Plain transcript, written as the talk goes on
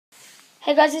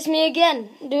Hey guys, it's me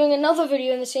again, doing another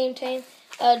video in the same day.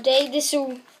 This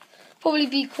will probably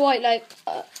be quite like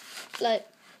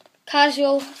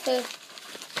casual for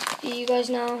you guys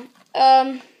now.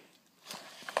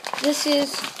 This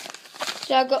is,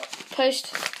 so I got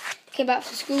post, came back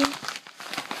from school,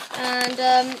 and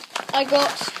I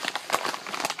got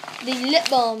the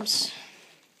lip balms.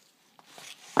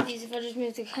 These, if I just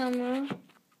move the camera,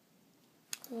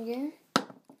 there we go.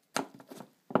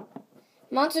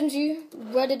 Mountain Dew,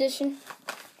 Red Edition,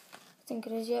 I think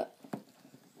it is, yeah.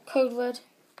 Code Red,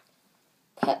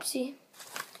 Pepsi,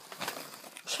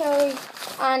 Cherry,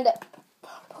 and,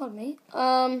 pardon me,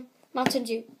 Mountain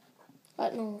Dew,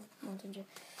 like normal Mountain Dew.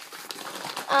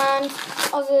 And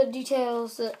other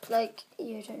details that, like,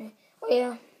 you don't know. Oh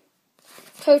yeah,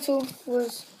 total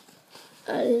was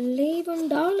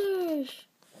 $11.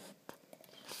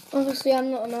 Obviously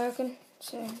I'm not American,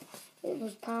 so it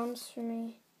was pounds for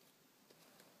me.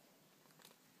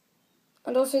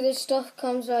 And also this stuff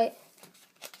comes like,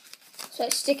 it's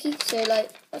like sticky, so like,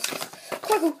 that's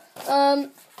quite cool.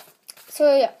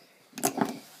 So yeah,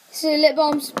 so lip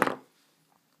balms.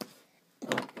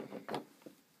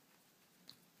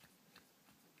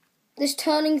 This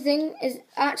turning thing is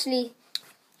actually,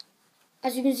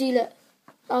 as you can see, look,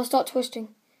 I'll start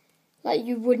twisting, like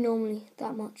you would normally,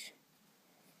 that much.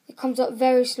 It comes up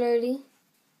very slowly.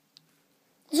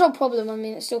 It's not a problem, I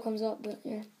mean, it still comes up, but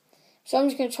yeah. So I'm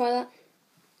just going to try that.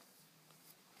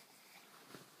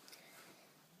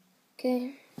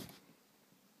 Okay.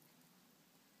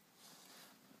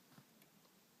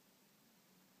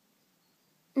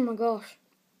 Oh my gosh.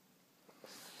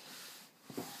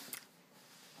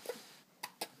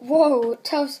 Whoa, it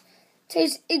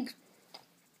tastes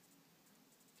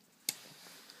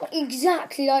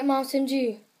exactly like Mountain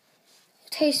Dew. It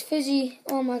tastes fizzy.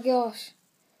 Oh my gosh.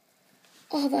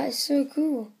 Oh, that is so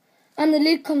cool. And the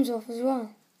lid comes off as well.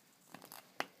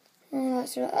 Oh,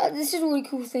 that's right. This is a really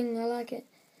cool thing. I like it.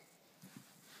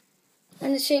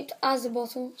 And it's shaped as a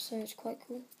bottle, so it's quite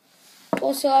cool.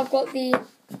 Also, I've got the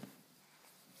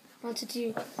Mountain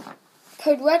Dew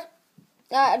Code Red.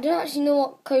 I don't actually know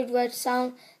what Code Red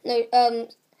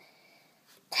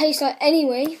tastes like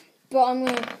anyway, but I'm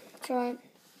gonna try it.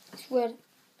 It's weird.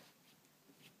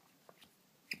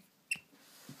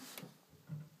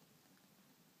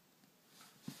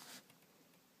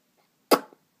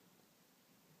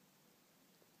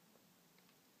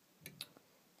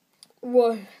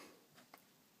 Whoa.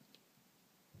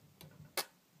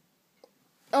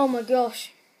 Oh my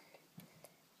gosh.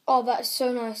 Oh, that's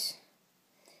so nice.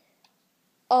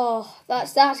 Oh,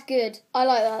 that's good. I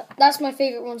like that. That's my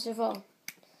favourite one so far.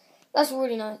 That's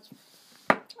really nice.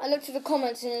 I looked at the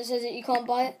comments and it says that you can't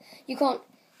buy it. You can't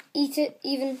eat it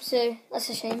even, so that's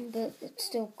a shame, but it's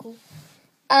still cool.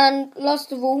 And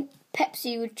last of all,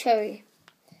 Pepsi with cherry.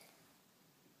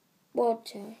 Wild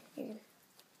cherry, even.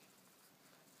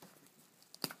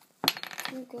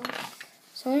 Oh god.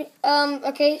 Sorry.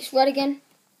 Okay, it's red again.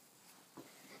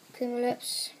 Clean my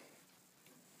lips.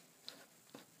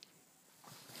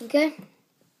 Okay.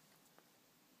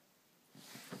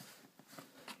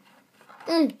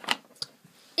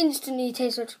 Instantly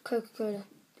tastes like Coca-Cola.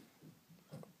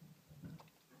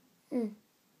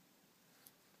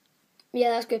 Yeah,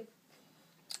 that's good.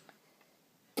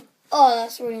 Oh,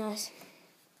 that's really nice.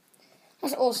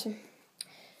 That's awesome.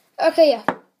 Okay, yeah.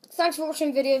 Thanks for watching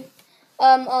the video.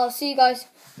 I'll see you guys.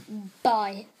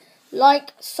 Bye.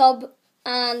 Like, sub,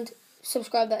 and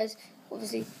subscribe, that is,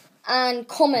 obviously. And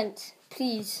comment,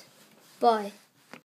 please. Bye.